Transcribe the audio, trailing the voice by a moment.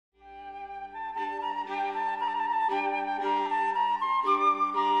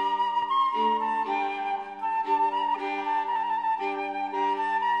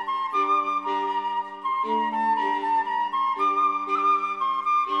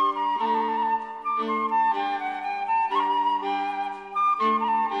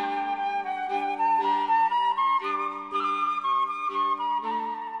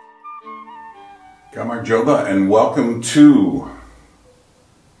Marjoba, and welcome to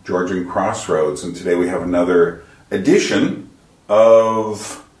Georgian Crossroads. And today we have another edition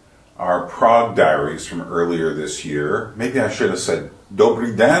of our Prague Diaries from earlier this year. Maybe I should have said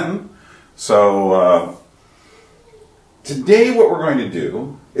Dobrý den. So today what we're going to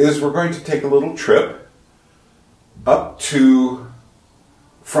do is we're going to take a little trip up to,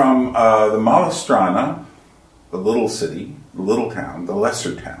 from the Mala Strana, the little city, the little town, the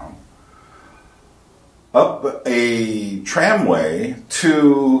lesser town, up a tramway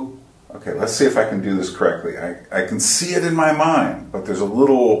to, okay, let's see if I can do this correctly. I can see it in my mind, but there's a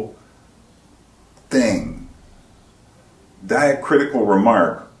little thing, diacritical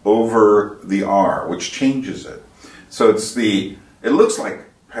remark over the R, which changes it. So it looks like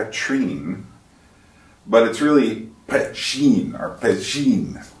Petřín, but it's really Petřín, or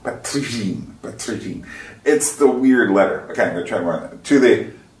Petřín, Petřín, Petřín. It's the weird letter. Okay, I'm going to try more. To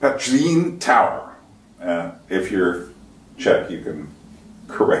the Petřín Tower. If you're Czech, you can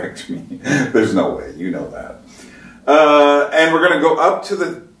correct me. There's no way, you know that. And we're going to go up to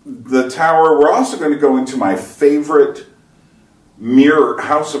the tower. We're also going to go into my favorite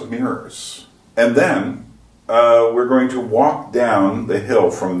house of mirrors. And then we're going to walk down the hill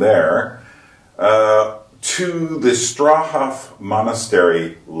from there to the Strahov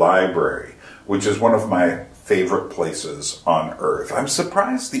Monastery Library, which is one of my favorite places on earth. I'm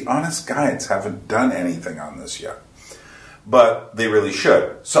surprised the honest guides haven't done anything on this yet, but they really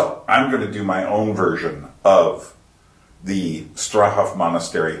should. So I'm going to do my own version of the Strahov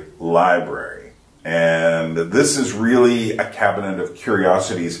Monastery Library, and this is really a cabinet of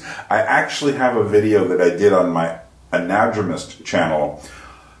curiosities. I actually have a video that I did on my Anadromous channel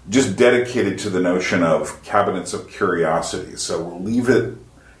just dedicated to the notion of cabinets of curiosities. So we'll leave it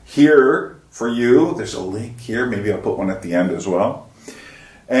here for you. There's a link here. Maybe I'll put one at the end as well.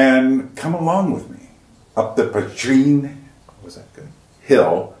 And come along with me up the Petřín, was that good?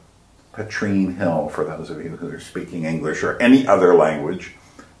 Hill, Petřín Hill, for those of you who are speaking English or any other language.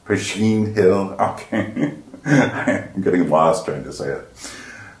 Petřín Hill. Okay. I'm getting lost trying to say it.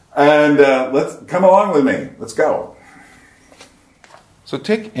 And let's come along with me. Let's go. So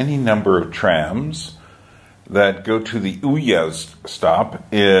take any number of trams that go to the Ujezd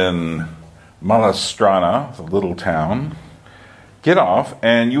stop in Mala Strana, the little town. Get off,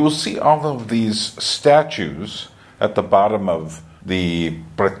 and you will see all of these statues at the bottom of the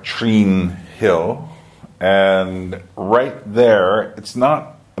Petřín Hill. And right there, it's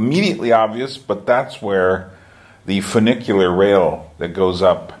not immediately obvious, but that's where the funicular rail that goes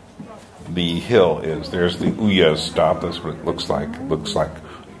up the hill is. There's the Ujezd stop. That's what it looks like. It looks like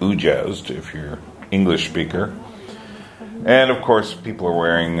Ujezd if you're English speaker. And of course, people are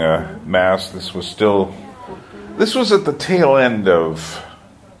wearing masks. This was at the tail end of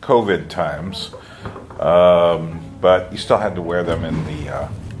COVID times, but you still had to wear them in the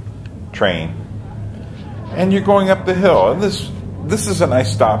train. And you're going up the hill, and this is a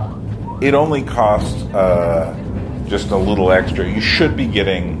nice stop. It only costs just a little extra. You should be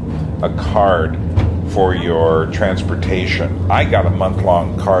getting a card for your transportation. I got a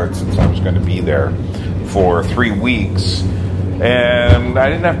month-long card since I was going to be there for 3 weeks, and I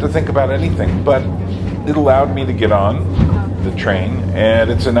didn't have to think about anything, but it allowed me to get on the train, and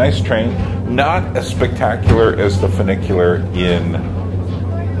it's a nice train, not as spectacular as the funicular in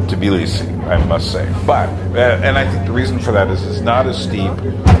Tbilisi, I must say, but, and I think the reason for that is it's not as steep,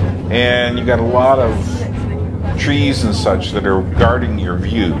 and you got a lot of trees and such that are guarding your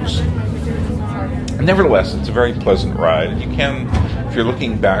views. Nevertheless, it's a very pleasant ride. You can, if you're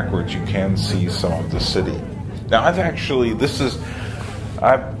looking backwards, you can see some of the city. Now, this is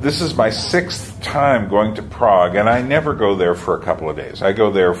my 6th time going to Prague, and I never go there for a couple of days. I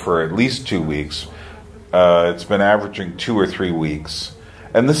go there for at least 2 weeks. It's been averaging 2 or 3 weeks.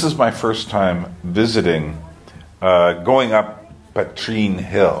 And this is my first time visiting, going up Petřín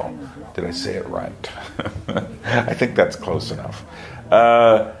Hill. Did I say it right? I think that's close enough.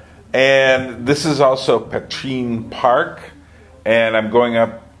 And this is also Petřín Park, and I'm going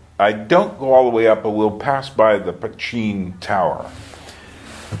up. I don't go all the way up, but we'll pass by the Petřín Tower.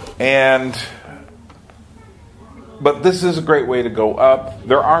 But this is a great way to go up.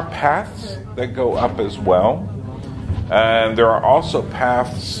 There are paths that go up as well, and there are also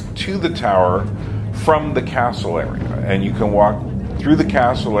paths to the tower from the castle area, and you can walk through the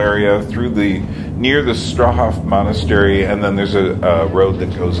castle area, near the Strahov Monastery, and then there's a road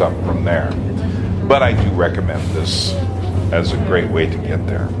that goes up from there. But I do recommend this as a great way to get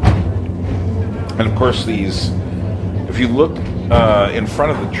there. And of course, if you look in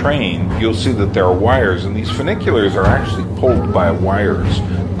front of the train, you'll see that there are wires, and these funiculars are actually pulled by wires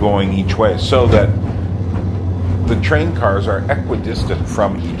going each way, so that the train cars are equidistant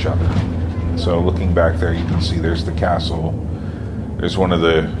from each other. So looking back there, you can see there's the castle. There's one of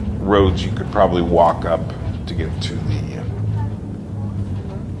the roads you could probably walk up to get to the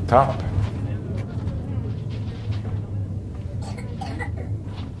top.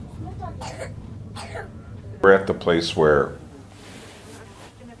 We're at the place where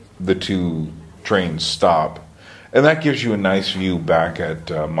the two trains stop, and that gives you a nice view back at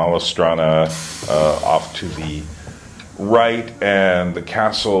Malastrana, off to the right, and the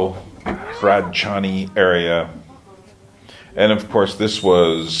castle, Hradčany area. And of course, this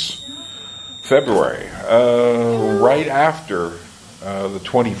was February, right after the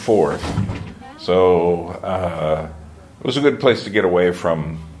 24th. So it was a good place to get away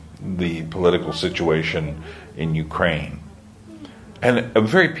from the political situation in Ukraine. And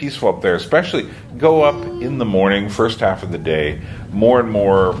very peaceful up there, especially go up in the morning, first half of the day. More and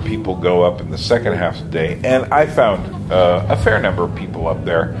more people go up in the second half of the day. And I found a fair number of people up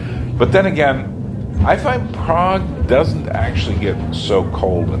there. But then again, I find Prague doesn't actually get so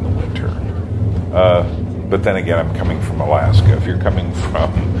cold in the winter. But then again, I'm coming from Alaska. If you're coming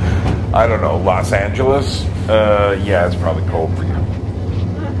from, I don't know, Los Angeles, yeah, it's probably cold for you.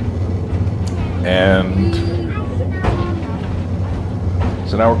 And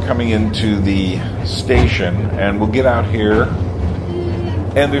so now we're coming into the station, and we'll get out here.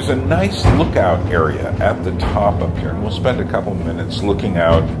 And there's a nice lookout area at the top up here. And we'll spend a couple minutes looking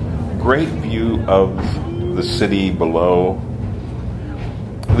out. Great view of the city below.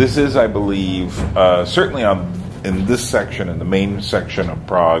 This is, I believe, certainly in this section, in the main section of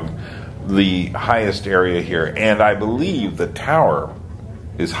Prague, the highest area here. And I believe the tower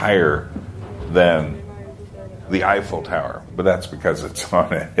is higher than the Eiffel Tower, but that's because it's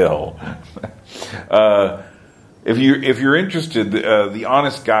on a hill. If you're interested, the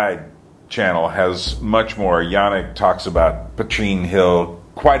Honest Guide channel has much more. Yannick talks about Petřín Hill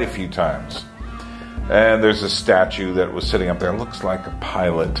quite a few times. And there's a statue that was sitting up there. It looks like a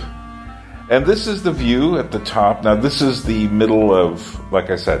pilot. And this is the view at the top. Now, this is the middle of, like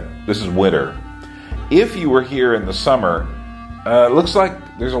I said, this is winter. If you were here in the summer, it looks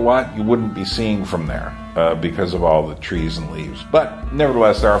like there's a lot you wouldn't be seeing from there because of all the trees and leaves. But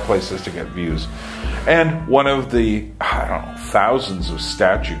nevertheless, there are places to get views. And one of the, I don't know, thousands of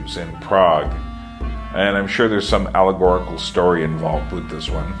statues in Prague. And I'm sure there's some allegorical story involved with this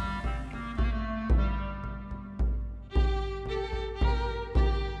one.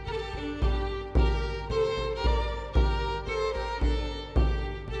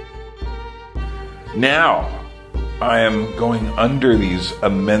 Now, I am going under these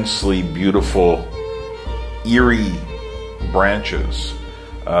immensely beautiful, eerie branches,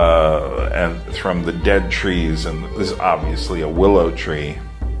 and from the dead trees, and this is obviously a willow tree.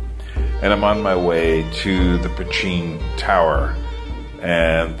 And I'm on my way to the Petřín Tower,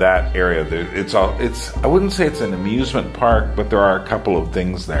 and that area. I wouldn't say it's an amusement park, but there are a couple of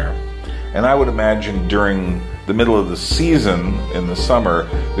things there. And I would imagine during the middle of the season in the summer,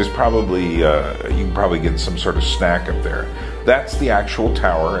 there's probably you can probably get some sort of snack up there. That's the actual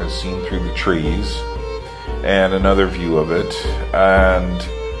tower as seen through the trees, and another view of it. And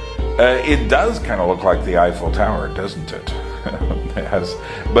it does kind of look like the Eiffel Tower, doesn't it?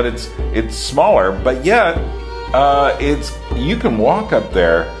 But it's smaller. But yet, you can walk up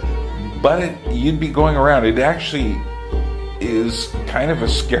there, but you'd be going around. It actually is kind of a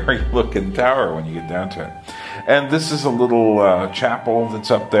scary looking tower when you get down to it. And this is a little chapel that's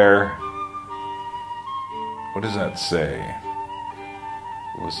up there. What does that say?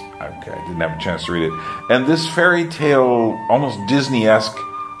 Okay, I didn't have a chance to read it. And this fairy tale, almost Disney-esque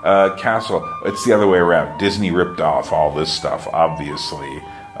castle, it's the other way around. Disney ripped off all this stuff, obviously.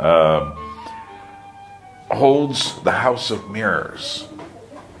 Holds the House of Mirrors.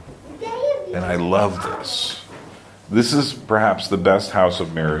 And I love this. This is perhaps the best House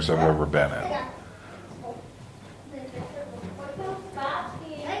of Mirrors I've ever been in.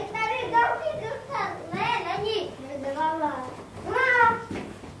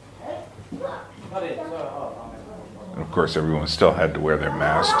 And of course, everyone still had to wear their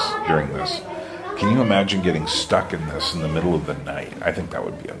masks during this. Can you imagine getting stuck in this in the middle of the night? I think that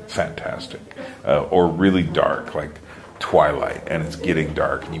would be fantastic. Or really dark, like twilight, and it's getting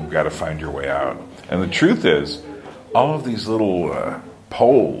dark, and you've got to find your way out. And the truth is, all of these little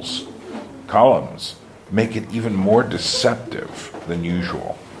poles, columns, make it even more deceptive than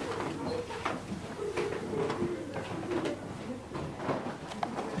usual.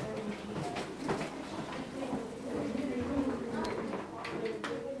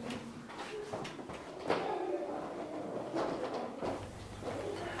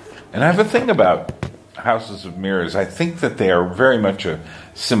 And I have a thing about houses of mirrors, I think that they are very much a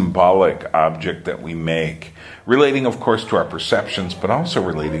symbolic object that we make, relating, of course, to our perceptions, but also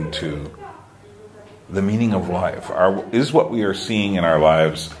relating to the meaning of life. Is what we are seeing in our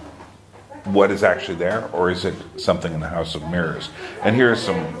lives what is actually there, or is it something in the house of mirrors? And here are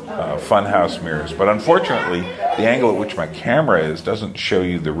some fun house mirrors, but unfortunately the angle at which my camera is doesn't show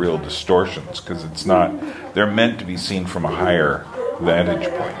you the real distortions, because it's not, they're meant to be seen from a higher vantage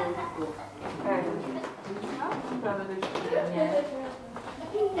point.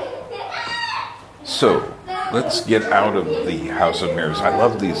 So let's get out of the house of mirrors. I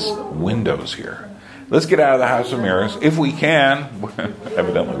love these windows here. Let's get out of the house of mirrors, if we can.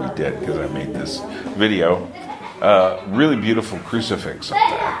 Evidently we did, because I made this video. Really beautiful crucifix up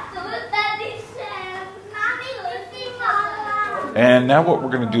there. And now what we're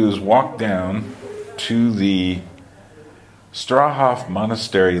going to do is walk down to the Strahov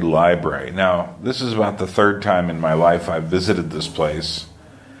Monastery Library. Now, this is about the third time in my life I've visited this place.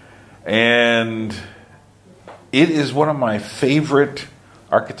 And it is one of my favorite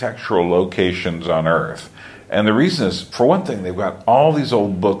architectural locations on Earth. And the reason is, for one thing, they've got all these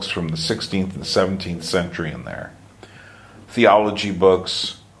old books from the 16th and 17th century in there. Theology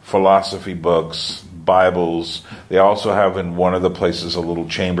books, philosophy books, Bibles. They also have in one of the places a little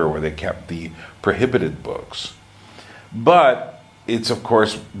chamber where they kept the prohibited books. But it's, of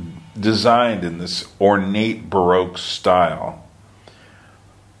course, designed in this ornate Baroque style.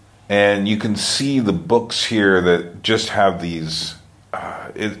 And you can see the books here that just have these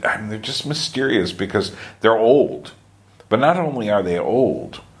they're just mysterious because they're old. But not only are they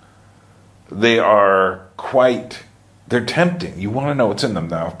old, they are they're tempting. You want to know what's in them.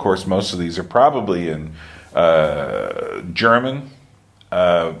 Now, of course, most of these are probably in German,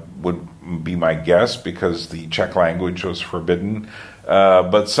 would be my guess, because the Czech language was forbidden.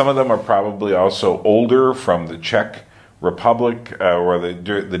 But some of them are probably also older, from the Czech Republic, or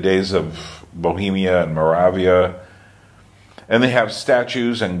the days of Bohemia and Moravia. And they have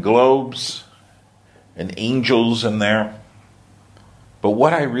statues and globes and angels in there. But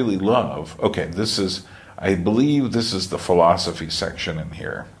what I really love, I believe this is the philosophy section in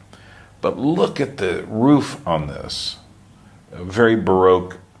here. But look at the roof on this. Very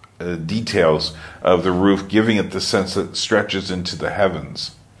Baroque details of the roof, giving it the sense that it stretches into the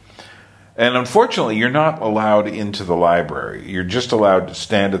heavens. And unfortunately, you're not allowed into the library. You're just allowed to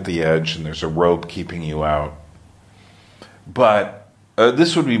stand at the edge, and there's a rope keeping you out. But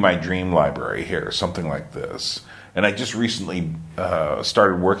this would be my dream library here, something like this. And I just recently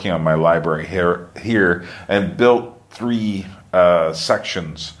started working on my library here and built 3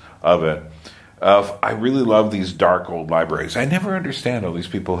 sections of it. I really love these dark old libraries. I never understand all these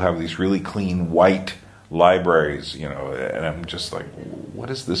people who have these really clean white libraries, and I'm just like, what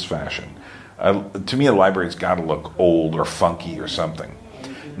is this fashion? To me, a library's got to look old or funky or something.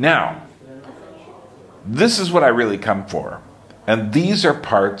 Now, this is what I really come for. And these are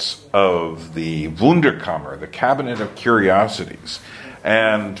parts of the Wunderkammer, the Cabinet of Curiosities.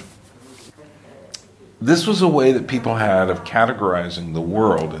 And this was a way that people had of categorizing the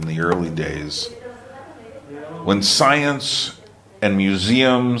world in the early days, when science and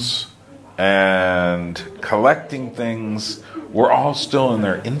museums and collecting things were all still in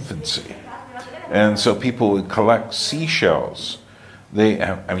their infancy. And so people would collect seashells.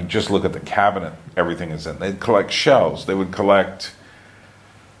 Just look at the cabinet everything is in. They'd collect shells. They would collect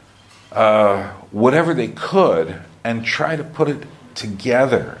whatever they could and try to put it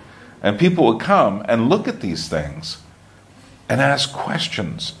together. And people would come and look at these things and ask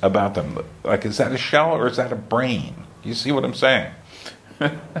questions about them. Like, is that a shell or is that a brain? You see what I'm saying?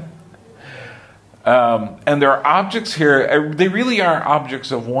 And there are objects here. They really are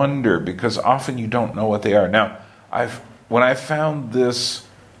objects of wonder, because often you don't know what they are. Now, when I found this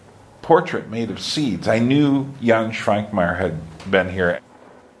portrait made of seeds, I knew Jan Schwankmeyer had been here.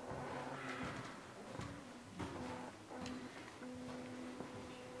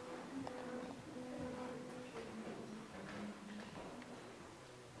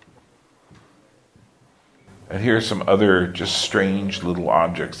 And here's some other just strange little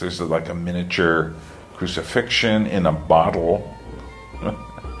objects. There's like a miniature crucifixion in a bottle.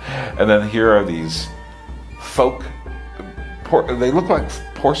 And then here are these they look like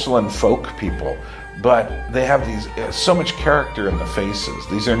porcelain folk people, but they have so much character in the faces.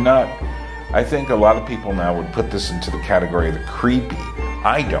 These are not, I think a lot of people now would put this into the category of the creepy.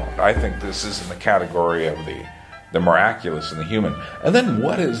 I don't. I think this is in the category of the miraculous and the human. And then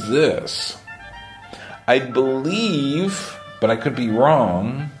what is this? I believe, but I could be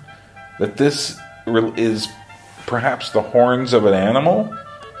wrong, that this is perhaps the horns of an animal.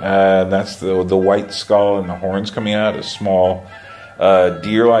 That's the white skull and the horns coming out. A small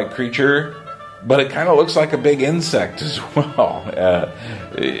deer-like creature, but it kind of looks like a big insect as well,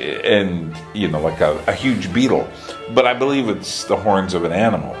 and like a huge beetle. But I believe it's the horns of an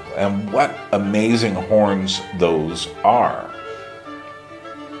animal, and what amazing horns those are.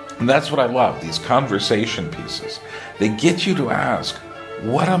 And that's what I love, these conversation pieces. They get you to ask,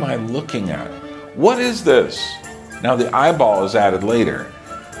 what am I looking at? What is this? Now the eyeball is added later,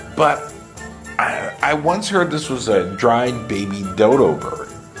 but I once heard this was a dried baby dodo bird.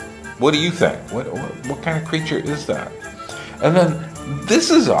 What do you think? What kind of creature is that? And then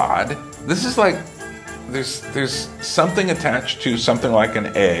this is odd. This is like there's something attached to something like an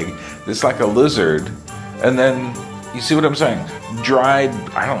egg. It's like a lizard, and then you see what I'm saying? Dried,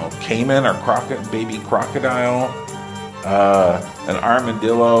 I don't know, caiman or baby crocodile, an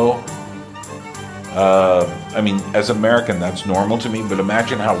armadillo. I mean, as an American, that's normal to me, but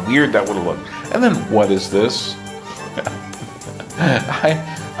imagine how weird that would have looked. And then, what is this?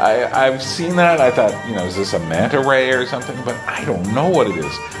 I've seen that. I thought, is this a manta ray or something? But I don't know what it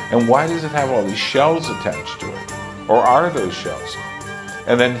is. And why does it have all these shells attached to it? Or are those shells?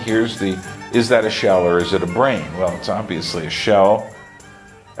 And then here's is that a shell or is it a brain? Well, it's obviously a shell.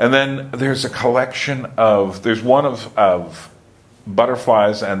 And then there's a collection there's one of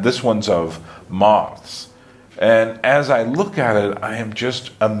butterflies, and this one's of moths. And as I look at it, I am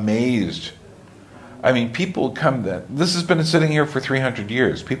just amazed. I mean, people come, this has been sitting here for 300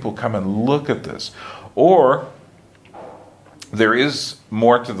 years. People come and look at this. Or there is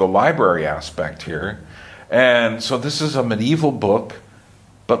more to the library aspect here. And so this is a medieval book,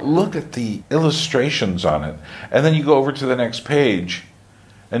 but look at the illustrations on it. And then you go over to the next page,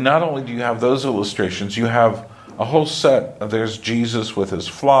 and not only do you have those illustrations, you have a whole set. There's Jesus with his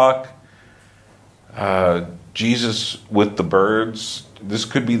flock, Jesus with the birds. This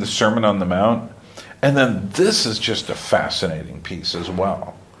could be the Sermon on the Mount. And then this is just a fascinating piece as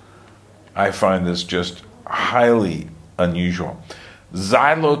well. I find this just highly unusual.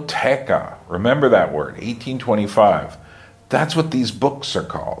 Xyloteca, remember that word, 1825. That's what these books are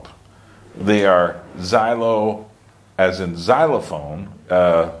called. They are xylo, as in xylophone,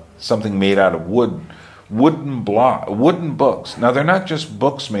 something made out of wood, wooden books. Now, they're not just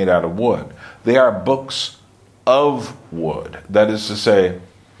books made out of wood. They are books of wood. That is to say,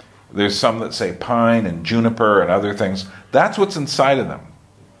 there's some that say pine and juniper and other things. That's what's inside of them,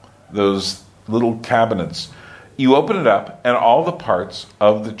 those little cabinets. You open it up, and all the parts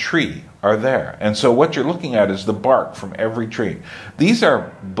of the tree are there. And so what you're looking at is the bark from every tree. These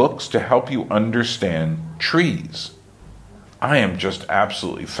are books to help you understand trees. I am just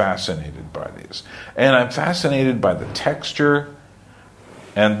absolutely fascinated by these. And I'm fascinated by the texture.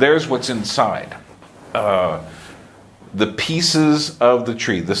 And there's what's inside. The pieces of the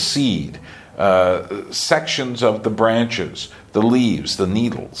tree, the seed, sections of the branches, the leaves, the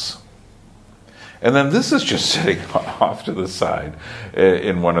needles. And then this is just sitting off to the side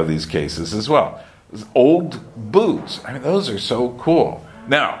in one of these cases as well. Old boots. I mean, those are so cool.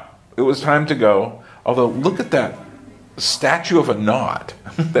 Now, it was time to go. Although, look at that statue of a knot.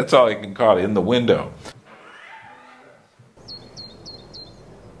 That's all I can call it, in the window.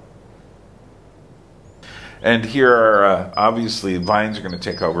 And here are, obviously, vines are going to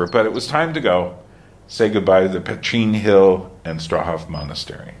take over. But it was time to go. Say goodbye to the Petřín Hill and Strahov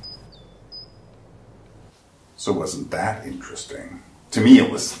Monastery. So wasn't that interesting? To me,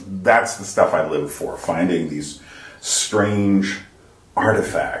 that's the stuff I live for, finding these strange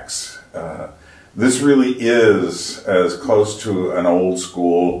artifacts. This really is as close to an old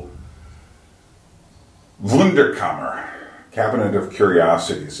school Wunderkammer, Cabinet of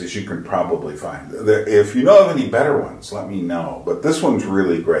Curiosities, as you can probably find. If you know of any better ones, let me know. But this one's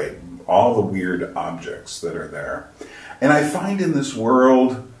really great. All the weird objects that are there. And I find in this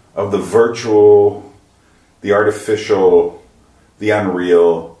world of the virtual, the artificial, the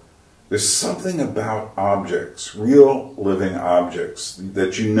unreal, there's something about objects, real living objects,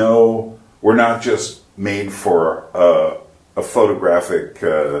 that were not just made for a photographic,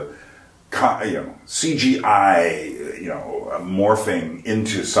 CGI, morphing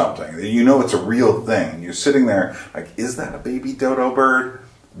into something. It's a real thing. You're sitting there like, is that a baby dodo bird?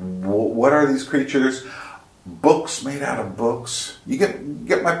 What are these creatures? Books made out of books. You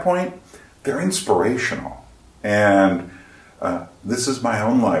get my point? They're inspirational. And this is my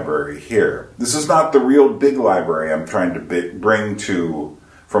own library here. This is not the real big library I'm trying to bring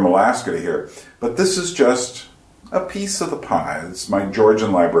from Alaska to here. But this is just a piece of the pie. It's my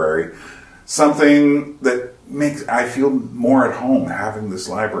Georgian library. Something that makes I feel more at home having this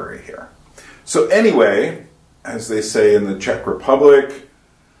library here. So anyway, as they say in the Czech Republic,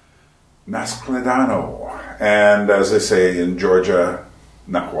 Naskledano. And as I say in Georgia,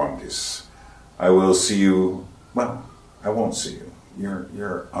 Nakwandis. I will see you, well, I won't see you.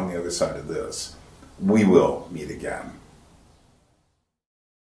 You're on the other side of this. We will meet again.